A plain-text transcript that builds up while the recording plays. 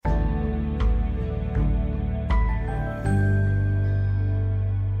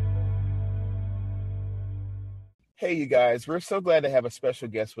Hey, you guys, we're so glad to have a special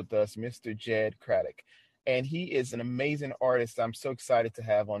guest with us, Mr. Jed Craddock. And he is an amazing artist I'm so excited to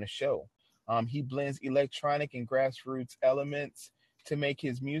have on the show. He blends electronic and grassroots elements to make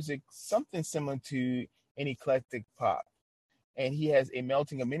his music something similar to an eclectic pop. And he has a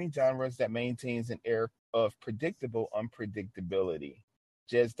melting of many genres that maintains an air of predictable unpredictability.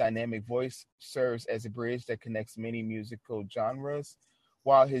 Jed's dynamic voice serves as a bridge that connects many musical genres,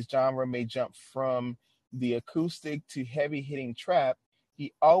 while his genre may jump from the acoustic to heavy hitting trap.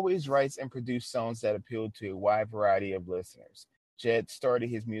 He always writes and produces songs that appeal to a wide variety of listeners. Jed started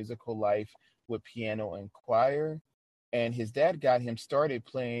his musical life with piano and choir, and his dad got him started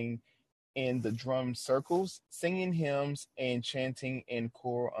playing in the drum circles, singing hymns, and chanting in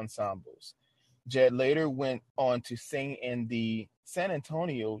choral ensembles. Jed later went on to sing in the San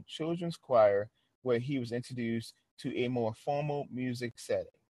Antonio Children's Choir, where he was introduced to a more formal music setting.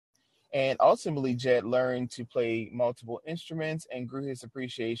 And ultimately, Jed learned to play multiple instruments and grew his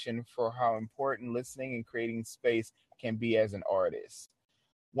appreciation for how important listening and creating space can be as an artist.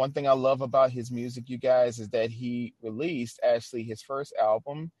 One thing I love about his music, you guys, is that he released actually his first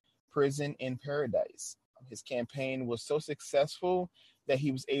album, Prison in Paradise. His campaign was so successful that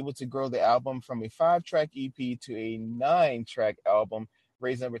he was able to grow the album from a 5 track EP to a 9 track album,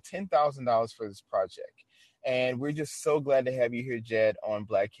 raising over $10,000 for this project. And we're just so glad to have you here, Jed, on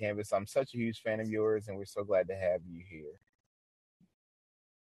Black Canvas. I'm such a huge fan of yours, and we're so glad to have you here.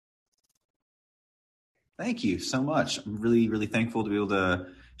 Thank you so much. I'm really, really thankful to be able to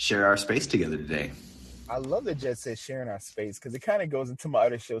share our space together today. I love that Jed says sharing our space because it kind of goes into my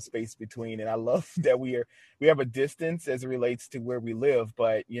other show, Space Between, and I love that we have a distance as it relates to where we live,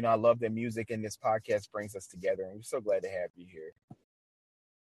 but I love that music and this podcast brings us together, and we're so glad to have you here.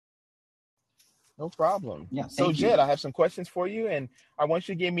 No problem. Yeah, So, thank Jed, you. I have some questions for you, and I want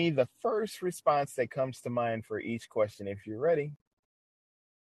you to give me the first response that comes to mind for each question if you're ready.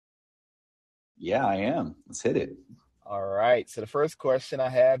 Yeah, I am. Let's hit it. All right. So, the first question I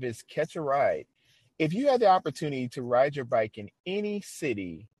have is catch a ride. If you had the opportunity to ride your bike in any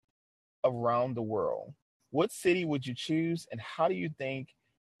city around the world, what city would you choose, and how do you think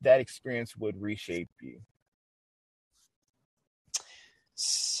that experience would reshape you?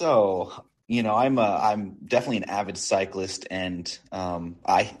 I'm definitely an avid cyclist, and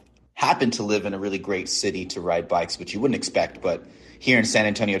I happen to live in a really great city to ride bikes, which you wouldn't expect. But here in San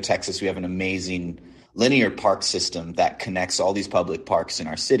Antonio, Texas, we have an amazing linear park system that connects all these public parks in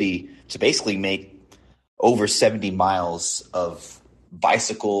our city to basically make over 70 miles of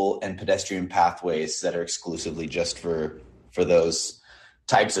bicycle and pedestrian pathways that are exclusively just for those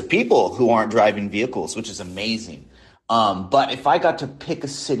types of people who aren't driving vehicles, which is amazing. But if I got to pick a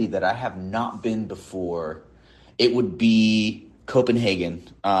city that I have not been before, it would be Copenhagen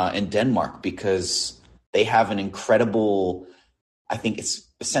in Denmark, because they have an incredible, I think it's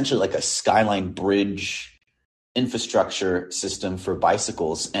essentially like a skyline bridge infrastructure system for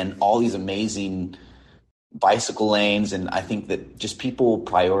bicycles and all these amazing bicycle lanes. And I think that just people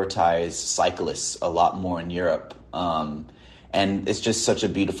prioritize cyclists a lot more in Europe. And it's just such a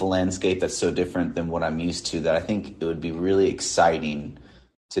beautiful landscape that's so different than what I'm used to, that I think it would be really exciting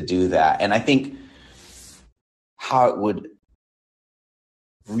to do that. And I think how it would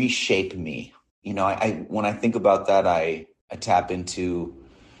reshape me. I when I think about that, I tap into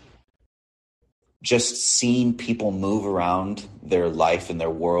just seeing people move around their life and their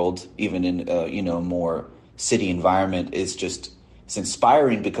world, even in a more city environment, is just, it's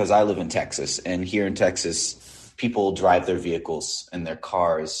inspiring, because I live in Texas, and here in Texas, people drive their vehicles and their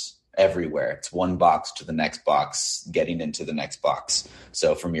cars everywhere. It's one box to the next box, getting into the next box.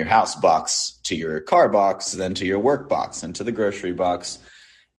 So from your house box to your car box, then to your work box, and to the grocery box.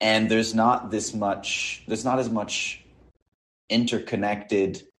 And there's not as much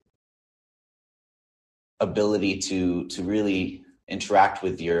interconnected ability to really interact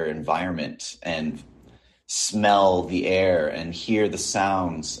with your environment and smell the air and hear the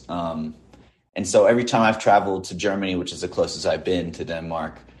sounds. And so every time I've traveled to Germany, which is the closest I've been to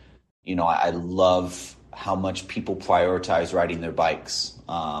Denmark, I love how much people prioritize riding their bikes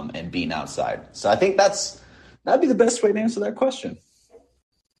and being outside. So I think that'd be the best way to answer that question.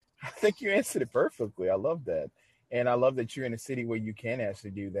 I think you answered it perfectly. I love that. And I love that you're in a city where you can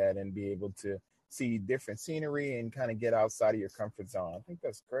actually do that and be able to see different scenery and kind of get outside of your comfort zone. I think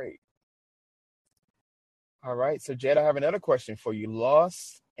that's great. All right. So, Jed, I have another question for you.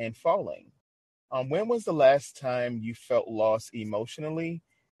 Lost and falling. When was the last time you felt lost emotionally?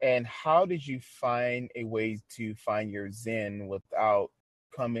 And how did you find a way to find your zen without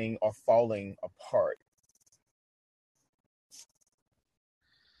coming or falling apart?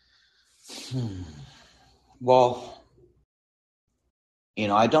 Hmm. Well,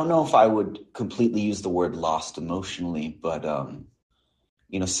 I don't know if I would completely use the word lost emotionally, but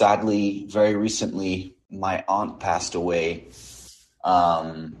sadly, very recently, my aunt passed away,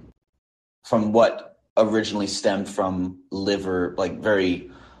 um, from what originally stemmed from liver, like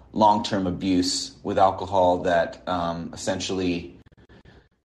very long-term abuse with alcohol that essentially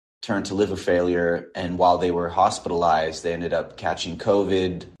turned to liver failure. And while they were hospitalized, they ended up catching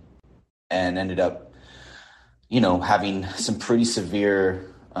COVID and ended up, having some pretty severe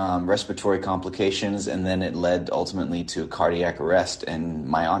respiratory complications. And then it led ultimately to cardiac arrest. And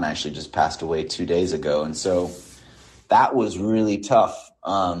my aunt actually just passed away 2 days ago. And so that was really tough.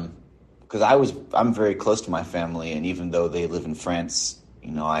 Because I'm very close to my family, and even though they live in France,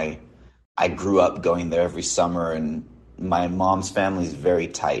 I grew up going there every summer, and my mom's family is very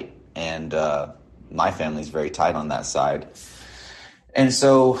tight, and my family is very tight on that side. And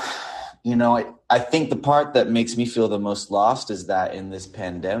so, I think the part that makes me feel the most lost is that in this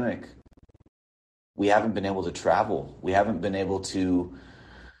pandemic, we haven't been able to travel. We haven't been able to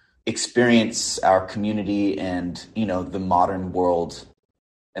experience our community and, the modern world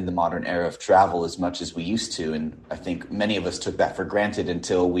and the modern era of travel as much as we used to. And I think many of us took that for granted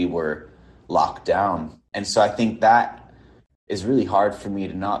until we were locked down. And so I think that is really hard for me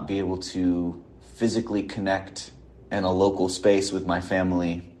to not be able to physically connect in a local space with my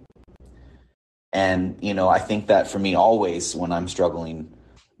family. And, I think that for me, always when I'm struggling,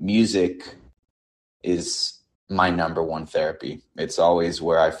 music is my number one therapy. It's always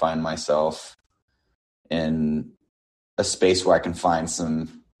where I find myself in a space where I can find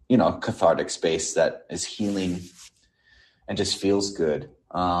some, cathartic space that is healing and just feels good.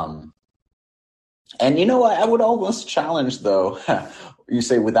 And I would almost challenge, though, you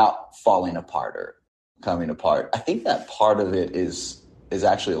say without falling apart or coming apart. I think that part of it is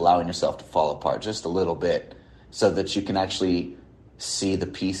actually allowing yourself to fall apart just a little bit so that you can actually see the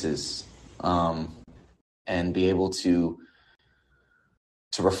pieces, and be able to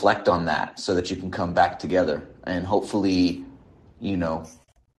reflect on that so that you can come back together and hopefully,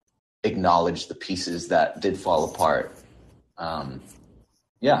 acknowledge the pieces that did fall apart. I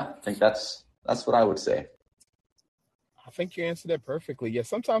think that's what I would say. I think you answered that perfectly. Yeah,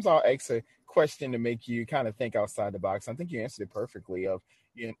 sometimes I'll ask a question to make you kind of think outside the box. I think you answered it perfectly. Of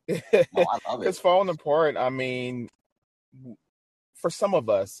you, No, I love because it. falling apart. I mean, for some of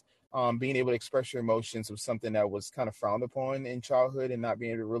us, being able to express your emotions was something that was kind of frowned upon in childhood, and not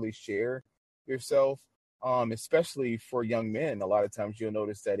being able to really share yourself. Especially for young men, a lot of times you'll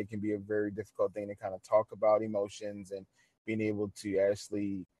notice that it can be a very difficult thing to kind of talk about emotions and being able to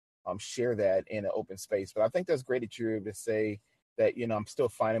actually share that in an open space. But I think that's great that you're able to say that, I'm still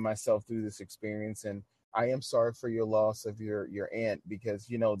finding myself through this experience, and I am sorry for your loss of your aunt, because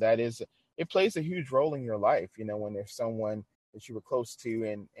that is, it plays a huge role in your life. When there's someone that you were close to,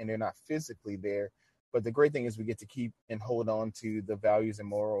 and they're not physically there. But the great thing is we get to keep and hold on to the values and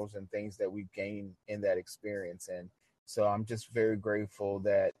morals and things that we've gained in that experience. And so I'm just very grateful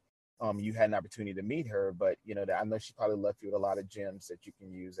that you had an opportunity to meet her. But that I know she probably left you with a lot of gems that you can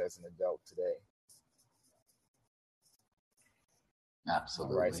use as an adult today. All right, so I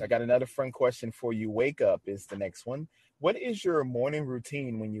Absolutely. got another fun question for you. Wake up is the next one. What is your morning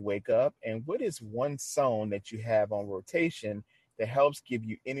routine when you wake up, and what is one song that you have on rotation that helps give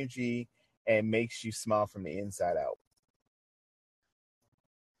you energy and makes you smile from the inside out?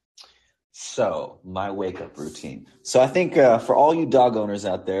 So, my wake up routine. So, I think for all you dog owners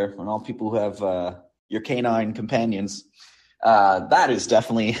out there and all people who have your canine companions, that is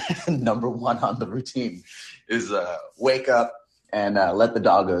definitely number one on the routine is wake up and let the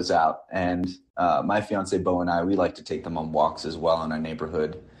doggos out. And my fiance Bo and I, we like to take them on walks as well in our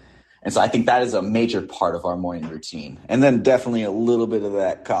neighborhood. And so I think that is a major part of our morning routine. And then definitely a little bit of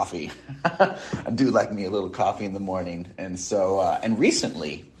that coffee. I do like me a little coffee in the morning. And so, and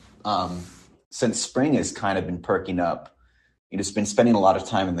recently, um, since spring has kind of been perking up, just been spending a lot of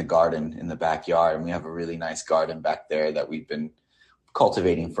time in the garden in the backyard. And we have a really nice garden back there that we've been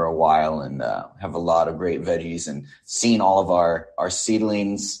cultivating for a while, and have a lot of great veggies, and seeing all of our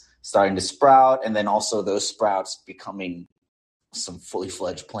seedlings starting to sprout. And then also those sprouts becoming some fully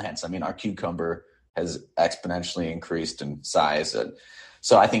fledged plants. I mean, our cucumber has exponentially increased in size. And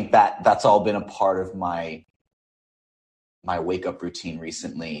so I think that that's all been a part of my wake up routine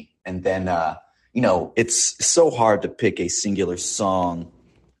recently. And then, it's so hard to pick a singular song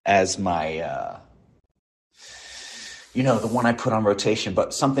as my, the one I put on rotation,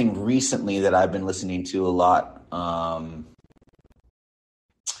 but something recently that I've been listening to a lot,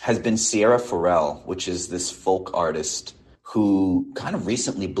 has been Sierra Farrell, which is this folk artist who kind of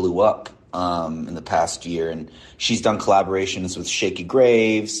recently blew up in the past year, and she's done collaborations with Shaky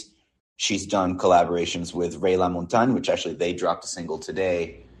Graves. She's done collaborations with Ray LaMontagne, which actually they dropped a single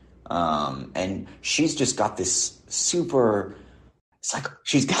today. And she's just got this super, it's like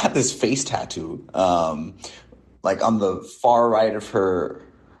she's got this face tattoo, like on the far right of her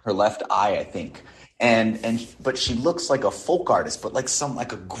left eye, I think. But she looks like a folk artist, but like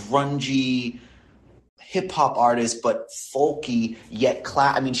a grungy hip hop artist, but folky yet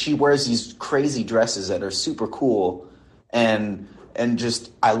I mean, she wears these crazy dresses that are super cool, and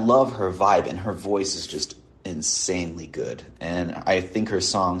just I love her vibe, and her voice is just insanely good, and I think her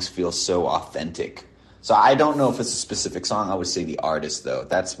songs feel so authentic. So I don't know if it's a specific song. I would say the artist, though.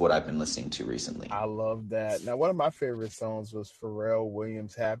 That's what I've been listening to recently. I love that. Now, one of my favorite songs was Pharrell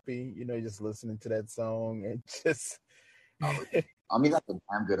Williams' "Happy." Just listening to that song and just Oh, I mean, that's a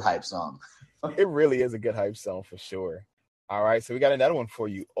damn good hype song. it really is a good hype song for sure. All right, so we got another one for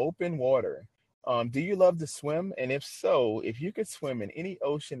you. Open water. Do you love to swim? And if so, if you could swim in any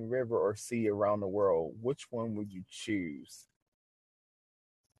ocean, river, or sea around the world, which one would you choose?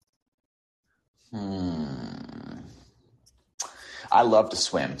 Hmm. I love to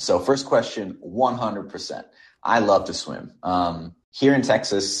swim. So first question, 100%. I love to swim. Here in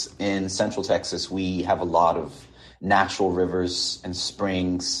Texas, in Central Texas, we have a lot of natural rivers and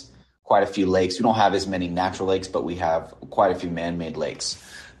springs, quite a few lakes. We don't have as many natural lakes, but we have quite a few man-made lakes.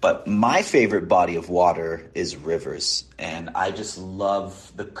 But my favorite body of water is rivers, and I just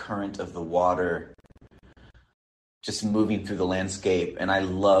love the current of the water just moving through the landscape. And I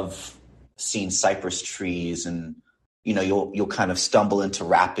love seeing cypress trees, and you'll kind of stumble into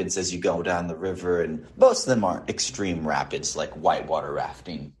rapids as you go down the river, and most of them aren't extreme rapids like whitewater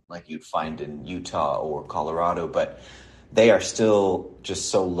rafting like you'd find in Utah or Colorado, but they are still just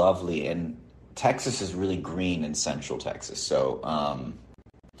so lovely. And Texas is really green in Central Texas. So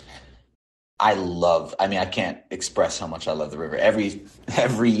I mean, I can't express how much I love the river.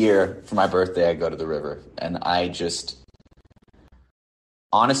 Every year for my birthday, I go to the river, and I just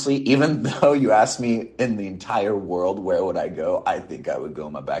honestly, even though you asked me in the entire world where would I go, I think I would go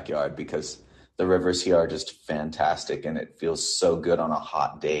in my backyard, because the rivers here are just fantastic, and it feels so good on a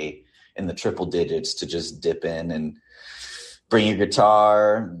hot day in the triple digits to just dip in and bring your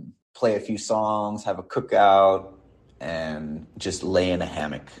guitar, play a few songs, have a cookout, and just lay in a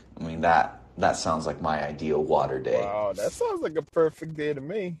hammock. I mean, that sounds like my ideal water day. Wow, that sounds like a perfect day to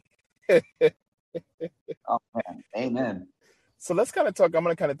me. Oh man, amen. So let's kind of talk. I'm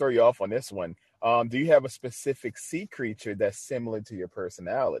going to kind of throw you off on this one. Do you have a specific sea creature that's similar to your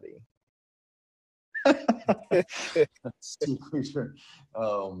personality? Sea creature.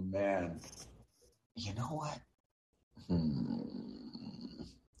 Oh man. You know what? Hmm.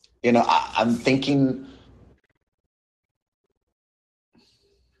 I'm thinking.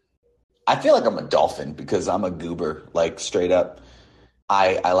 I feel like I'm a dolphin because I'm a goober, like straight up.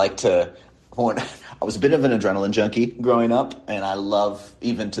 I like to. When, I was a bit of an adrenaline junkie growing up, and I love,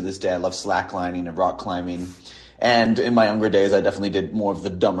 even to this day, I love slacklining and rock climbing. And in my younger days, I definitely did more of the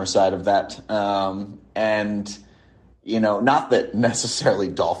dumber side of that. And not that necessarily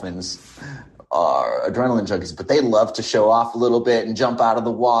dolphins are adrenaline junkies, but they love to show off a little bit and jump out of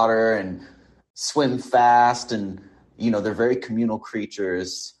the water and swim fast. And, they're very communal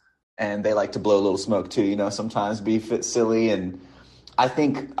creatures, and they like to blow a little smoke too, sometimes be fit silly. And I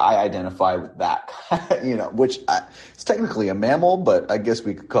think I identify with that, which it's technically a mammal, but I guess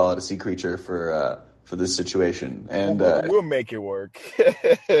we could call it a sea creature for this situation. We'll, And we'll, we'll make it work.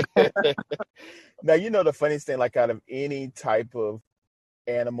 Now, the funniest thing, like out of any type of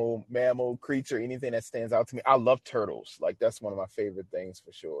animal, mammal, creature, anything that stands out to me, I love turtles. Like that's one of my favorite things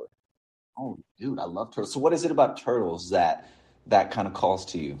for sure. oh, dude, I love turtles. So, what is it about turtles that kind of calls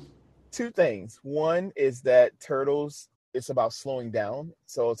to you? Two things. One is that turtles, it's about slowing down.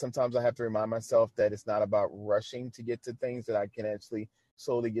 So sometimes I have to remind myself that it's not about rushing to get to things, that I can actually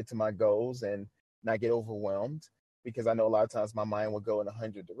slowly get to my goals and not get overwhelmed, because I know a lot of times my mind will go in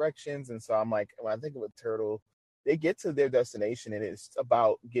 100 directions. And so I'm like, when I think of a turtle, they get to their destination and it's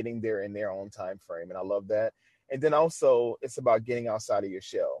about getting there in their own time frame. And I love that. And then also it's about getting outside of your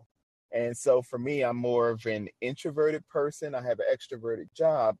shell. And so for me, I'm more of an introverted person. I have an extroverted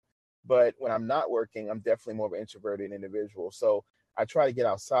job, but when I'm not working, I'm definitely more of an introverted individual. So I try to get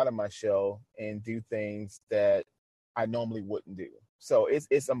outside of my shell and do things that I normally wouldn't do. So it's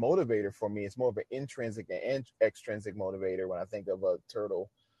a motivator for me. It's more of an intrinsic and extrinsic motivator when I think of a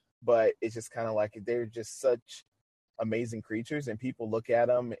turtle. But it's just kind of like they're just such amazing creatures, and people look at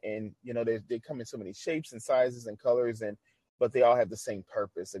them, and they come in so many shapes and sizes and colors, and but they all have the same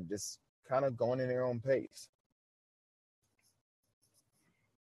purpose of just kind of going in their own pace.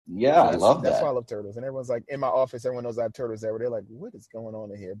 Yeah, So I love that's why I that. love turtles. And everyone's like, in my office, everyone knows I have turtles there. They're like, what is going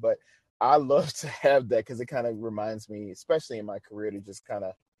on in here? But I love to have that because it kind of reminds me, especially in my career, to just kind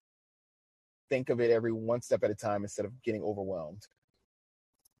of think of it every one step at a time instead of getting overwhelmed.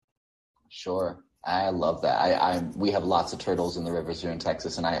 Sure. I love that. We have lots of turtles in the rivers here in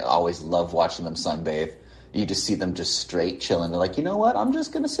Texas, and I always love watching them sunbathe. You just see them just straight chilling. They're like, you know what? I'm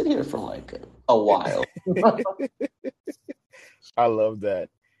just gonna sit here for like a while. I love that.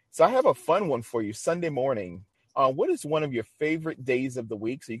 So I have a fun one for you. Sunday morning. What is one of your favorite days of the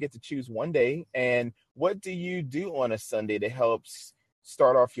week? So you get to choose one day, and what do you do on a Sunday that helps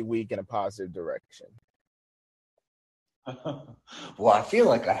start off your week in a positive direction? Well, I feel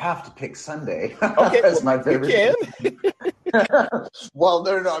like I have to pick Sunday Okay, as well my you favorite can. day. Well,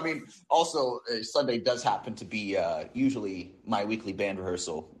 no. I mean, also Sunday does happen to be usually my weekly band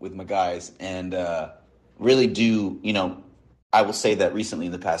rehearsal with my guys, and really do I will say that recently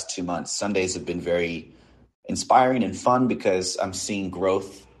in the past 2 months, Sundays have been very inspiring and fun because I'm seeing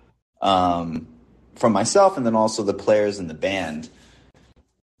growth um, from myself, and then also the players in the band.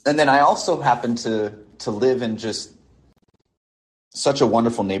 And then I also happen to live in just such a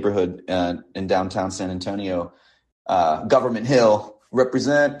wonderful neighborhood in downtown San Antonio, Government Hill,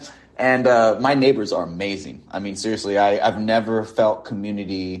 represent. And my neighbors are amazing. I mean, seriously, I've never felt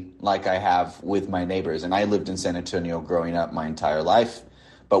community like I have with my neighbors. And I lived in San Antonio growing up my entire life,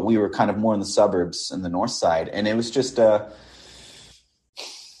 but we were kind of more in the suburbs in the north side. And it was just,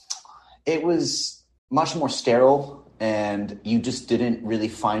 it was much more sterile. And you just didn't really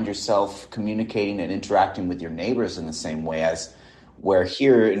find yourself communicating and interacting with your neighbors in the same way as where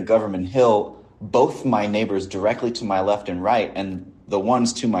here in Government Hill, both my neighbors directly to my left and right, and the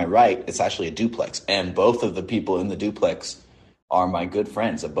ones to my right, it's actually a duplex. And both of the people in the duplex are my good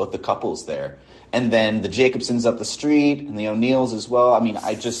friends of both the couples there. And then the Jacobsons up the street and the O'Neills as well. I mean,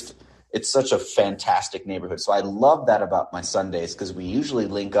 it's such a fantastic neighborhood. So I love that about my Sundays because we usually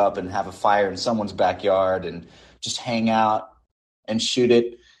link up and have a fire in someone's backyard and just hang out and shoot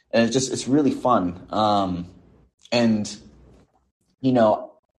it. And it's really fun. And, you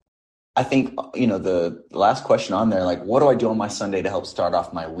know, I think, the last question on there, like, what do I do on my Sunday to help start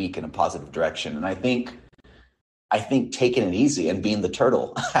off my week in a positive direction? And I think taking it easy and being the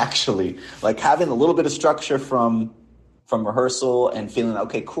turtle, actually, like having a little bit of structure from rehearsal and feeling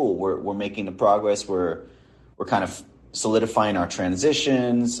okay, cool, we're making the progress, we're kind of solidifying our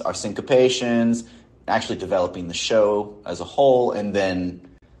transitions, our syncopations, actually developing the show as a whole, and then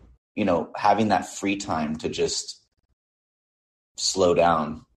having that free time to just slow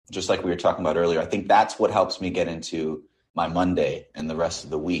down, just like we were talking about earlier. I think that's what helps me get into my Monday and the rest of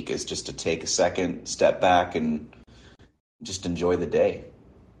the week is just to take a second, step back, and just enjoy the day.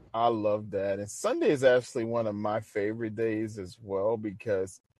 I love that. And Sunday is actually one of my favorite days as well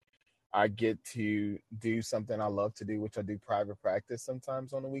because I get to do something I love to do, which I do private practice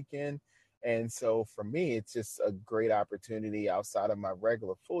sometimes on the weekend. And so for me, it's just a great opportunity outside of my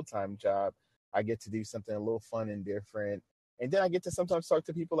regular full time job. I get to do something a little fun and different. And then I get to sometimes talk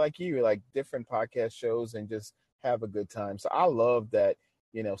to people like you, like different podcast shows, and just have a good time. So I love that,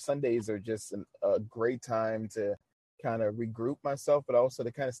 Sundays are just a great time to kind of regroup myself, but also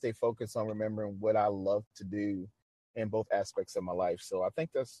to kind of stay focused on remembering what I love to do in both aspects of my life. So I think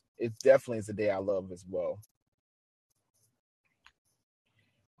it definitely is a day I love as well.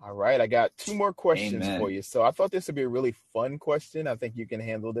 All right, I got two more questions for Amen. you. So I thought this would be a really fun question. I think you can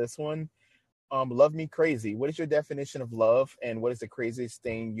handle this one. Love me crazy. What is your definition of love, and what is the craziest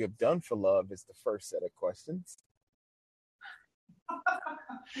thing you have done for love? Is the first set of questions.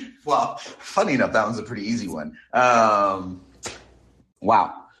 Well, funny enough, that one's a pretty easy one. Wow.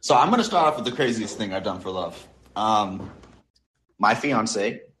 So I'm going to start off with the craziest thing I've done for love. My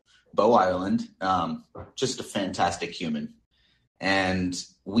fiance, Bo Ireland, just a fantastic human. And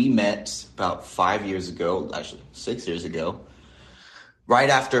we met about 5 years ago, actually 6 years ago, right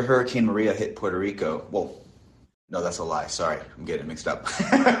after Hurricane Maria hit Puerto Rico. Well, no, that's a lie. Sorry, I'm getting mixed up.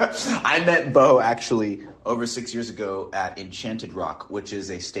 I met Bo actually over 6 years ago at Enchanted Rock, which is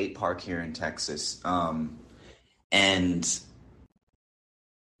a state park here in Texas. And,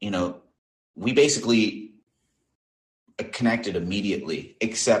 you know, we basically connected immediately,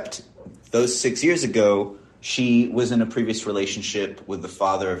 except those 6 years ago, she was in a previous relationship with the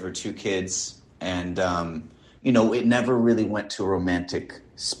father of her two kids. And, it never really went to a romantic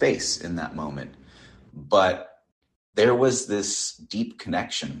space in that moment. But there was this deep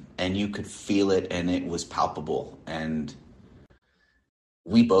connection and you could feel it and it was palpable and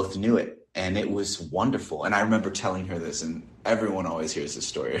we both knew it and it was wonderful. And I remember telling her this, and everyone always hears this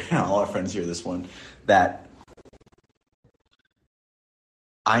story. All our friends hear this one, that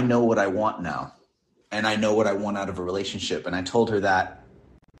I know what I want now, and I know what I want out of a relationship. And I told her that,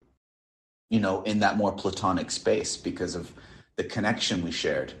 in that more platonic space because of the connection we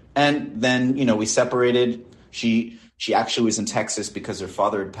shared. And then, we separated. She actually was in Texas because her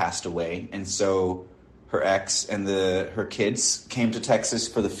father had passed away, and so her ex and her kids came to Texas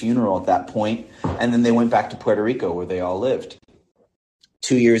for the funeral at that point, and then they went back to Puerto Rico where they all lived.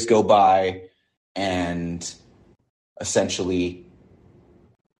 2 years go by, and essentially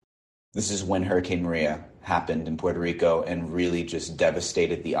this is when Hurricane Maria happened in Puerto Rico and really just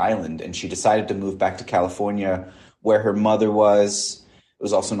devastated the island. And she decided to move back to California where her mother was. It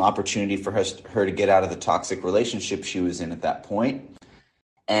was also an opportunity for her to get out of the toxic relationship she was in at that point.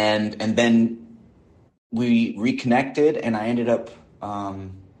 And then we reconnected, and I ended up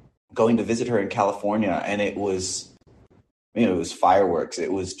going to visit her in California, and it was fireworks. It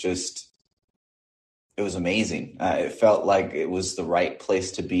was amazing. It felt like it was the right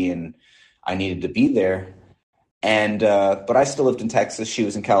place to be, and I needed to be there. And but I still lived in Texas. She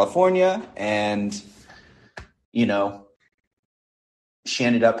was in California, and she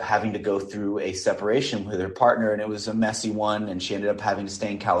ended up having to go through a separation with her partner, and it was a messy one. And she ended up having to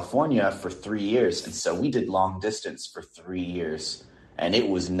stay in California for 3 years, and so we did long distance for 3 years, and it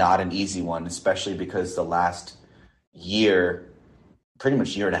was not an easy one, especially because the last year, pretty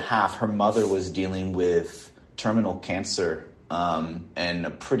much year and a half, her mother was dealing with terminal cancer, and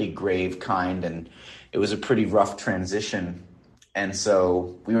a pretty grave kind, and it was a pretty rough transition. And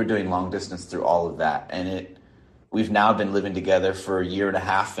so we were doing long distance through all of that, and we've now been living together for a year and a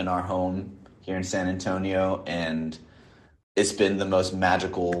half in our home here in San Antonio, and it's been the most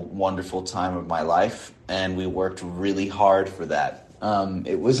magical, wonderful time of my life, and we worked really hard for that.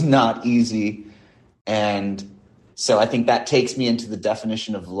 It was not easy, and so I think that takes me into the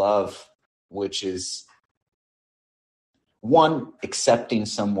definition of love, which is, one, accepting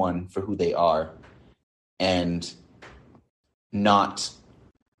someone for who they are and not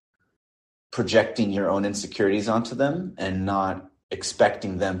projecting your own insecurities onto them and not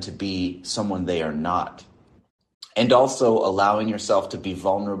expecting them to be someone they are not. And also allowing yourself to be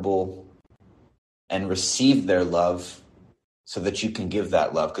vulnerable and receive their love so that you can give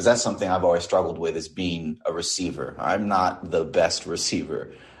that love. Because that's something I've always struggled with, is being a receiver. I'm not the best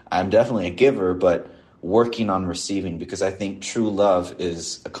receiver. I'm definitely a giver, but working on receiving, because I think true love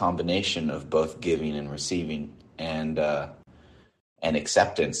is a combination of both giving and receiving, and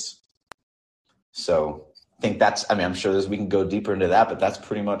acceptance. So I think I'm sure we can go deeper into that, but that's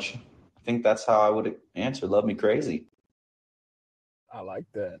pretty much, I think that's how I would answer Love Me Crazy. I like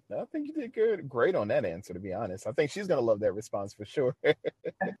that. I think you did great on that answer, to be honest. I think she's going to love that response for sure.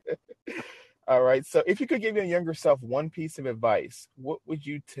 All right. So if you could give your younger self one piece of advice, what would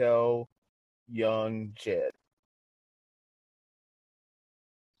you tell young Jed?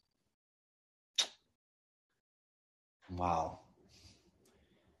 Wow.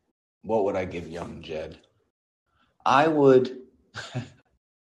 What would I give young Jed? I would,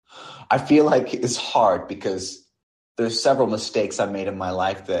 I feel like it's hard because there's several mistakes I've made in my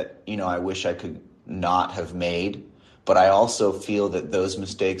life that, I wish I could not have made. But I also feel that those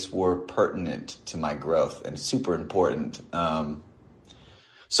mistakes were pertinent to my growth and super important.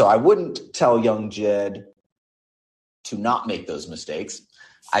 So I wouldn't tell young Jed to not make those mistakes.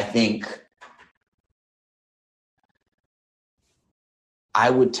 I think I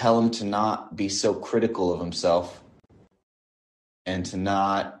would tell him to not be so critical of himself and to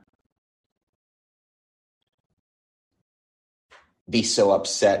not be so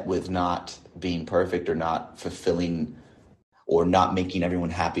upset with not being perfect or not fulfilling or not making everyone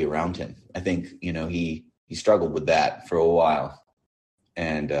happy around him. I think, he struggled with that for a while.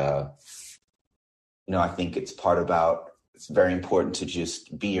 And, I think it's very important to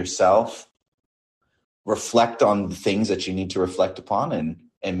just be yourself, reflect on the things that you need to reflect upon,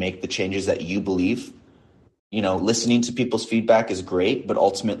 and make the changes that you believe. Listening to people's feedback is great, but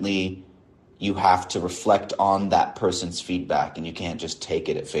ultimately you have to reflect on that person's feedback, and you can't just take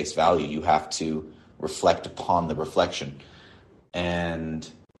it at face value. You have to reflect upon the reflection. And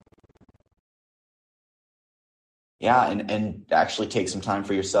yeah, and actually take some time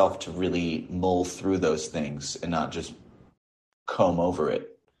for yourself to really mull through those things and not just comb over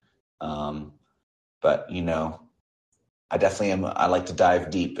it. But I definitely am. I like to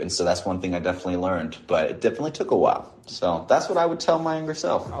dive deep, and so that's one thing I definitely learned. But it definitely took a while. So that's what I would tell my younger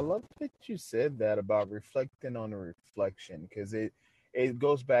self. I love that you said that about reflecting on the reflection, because it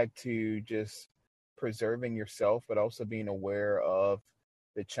goes back to just preserving yourself, but also being aware of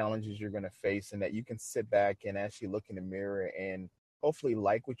the challenges you're going to face, and that you can sit back and actually look in the mirror and hopefully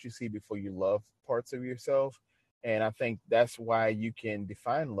like what you see before you love parts of yourself. And I think that's why you can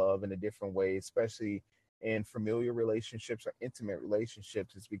define love in a different way, especially in familiar relationships or intimate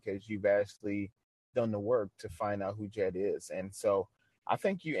relationships, is because you've actually done the work to find out who Jed is. And so I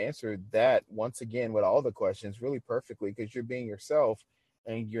think you answered that once again with all the questions really perfectly, because you're being yourself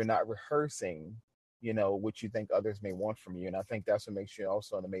and you're not rehearsing, what you think others may want from you. And I think that's what makes you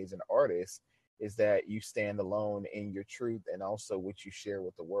also an amazing artist, is that you stand alone in your truth and also what you share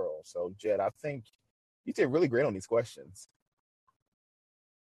with the world. So Jed, I think you did really great on these questions.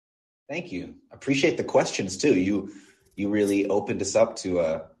 Thank you. Appreciate the questions too. You really opened us up to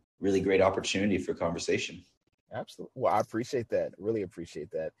a really great opportunity for conversation. Absolutely. Well, I appreciate that. Really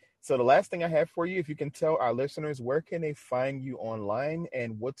appreciate that. So the last thing I have for you, if you can tell our listeners, where can they find you online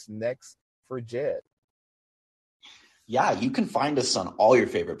and what's next for Jed? Yeah, you can find us on all your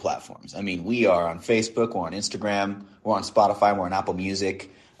favorite platforms. I mean, we are on Facebook, we're on Instagram, we're on Spotify, we're on Apple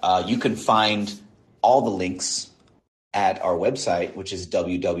Music. You can find all the links at our website, which is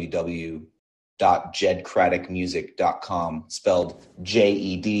www.jedcraddockmusic.com, spelled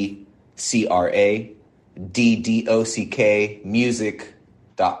JEDCRADDOCK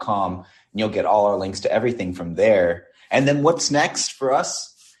music.com. And you'll get all our links to everything from there. And then what's next for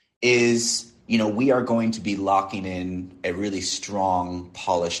us is, we are going to be locking in a really strong,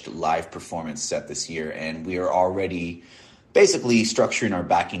 polished live performance set this year. And we are already basically structuring our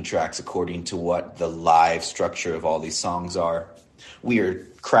backing tracks according to what the live structure of all these songs are. We are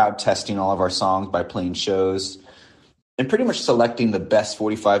crowd testing all of our songs by playing shows and pretty much selecting the best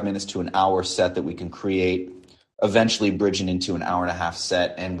 45 minutes to an hour set that we can create, eventually bridging into an hour and a half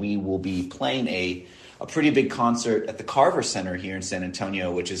set. And we will be playing a pretty big concert at the Carver Center here in San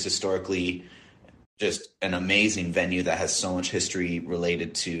Antonio, which is historically just an amazing venue that has so much history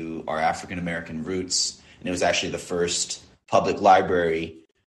related to our African-American roots. And it was actually the first public library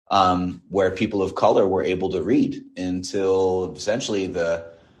where people of color were able to read until essentially the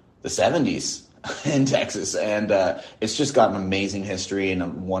 70s in Texas. And it's just got an amazing history and a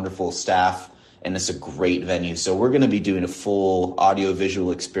wonderful staff, and it's a great venue. So we're going to be doing a full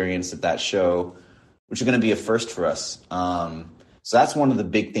audio-visual experience at that show, which is going to be a first for us. So that's one of the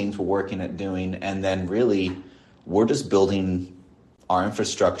big things we're working at doing. And then really, we're just building our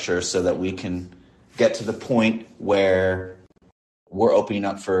infrastructure so that we can get to the point where we're opening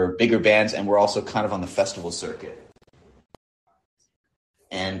up for bigger bands, and we're also kind of on the festival circuit.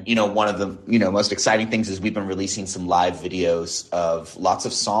 And, one of the, most exciting things is we've been releasing some live videos of lots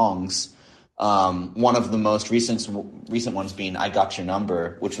of songs. One of the most recent ones being I Got Your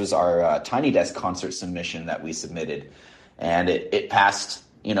Number, which was our Tiny Desk concert submission that we submitted. And it passed,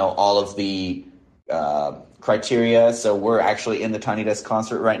 all of the criteria. So we're actually in the Tiny Desk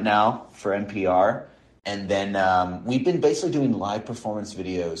concert right now for NPR. And then we've been basically doing live performance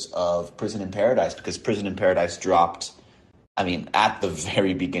videos of Prison in Paradise, because Prison in Paradise dropped, at the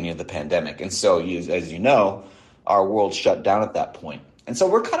very beginning of the pandemic. And so, as you know, our world shut down at that point. And so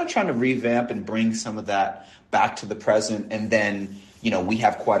we're kind of trying to revamp and bring some of that back to the present. And then, we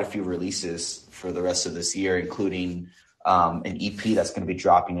have quite a few releases for the rest of this year, including an EP that's going to be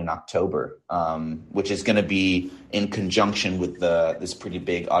dropping in October, which is going to be in conjunction with this pretty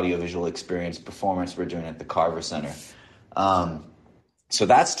big audiovisual experience performance we're doing at the Carver Center. So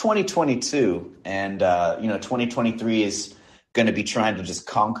that's 2022. And, 2023 is going to be trying to just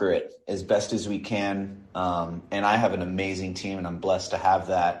conquer it as best as we can. And I have an amazing team, and I'm blessed to have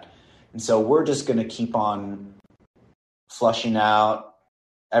that. And so we're just going to keep on flushing out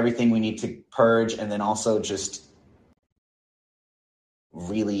everything we need to purge, and then also just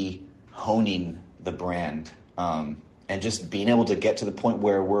really honing the brand, and just being able to get to the point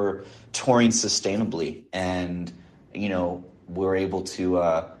where we're touring sustainably, and we're able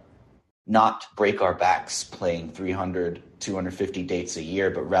to not break our backs playing 300, 250 dates a year,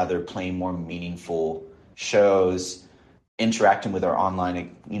 but rather playing more meaningful shows, interacting with our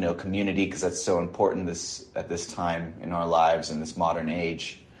online community, because that's so important at this time in our lives in this modern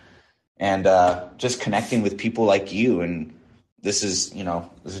age, and just connecting with people like you. And this is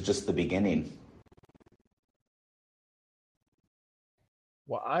just the beginning.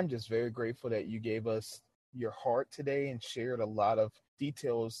 Well, I'm just very grateful that you gave us your heart today and shared a lot of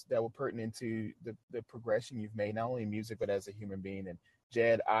details that were pertinent to the progression you've made, not only in music, but as a human being. And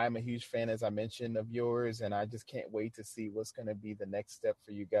Jed, I'm a huge fan, as I mentioned, of yours, and I just can't wait to see what's going to be the next step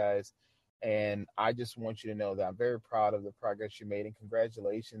for you guys. And I just want you to know that I'm very proud of the progress you made, and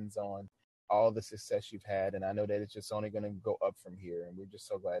congratulations on all the success you've had. And I know that it's just only going to go up from here, and we're just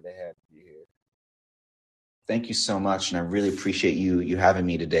so glad to have you here. Thank you so much, and I really appreciate you having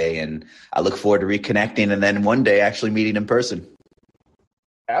me today, and I look forward to reconnecting and then one day actually meeting in person.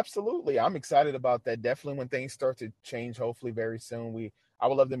 Absolutely. I'm excited about that. Definitely when things start to change, hopefully very soon. I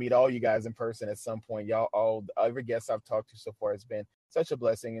would love to meet all you guys in person at some point. Y'all all every guest I've talked to so far has been such a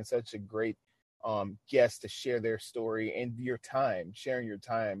blessing and such a great guest to share their story and your time, sharing your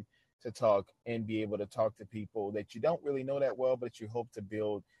time to talk and be able to talk to people that you don't really know that well, but you hope to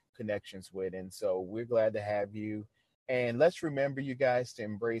build connections with. And so we're glad to have you. And let's remember, you guys, to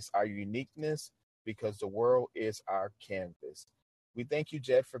embrace our uniqueness because the world is our canvas. We thank you,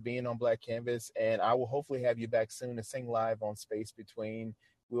 Jed, for being on Black Canvas, and I will hopefully have you back soon to sing live on Space Between.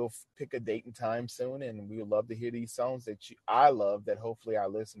 We'll pick a date and time soon, and we would love to hear these songs I love that hopefully our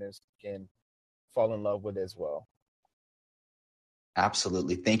listeners can fall in love with as well.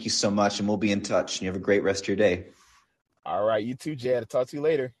 Absolutely. Thank you so much, and we'll be in touch. And you have a great rest of your day. All right, you too, Jed. I'll talk to you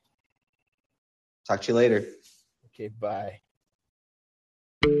later. Talk to you later. Okay, bye.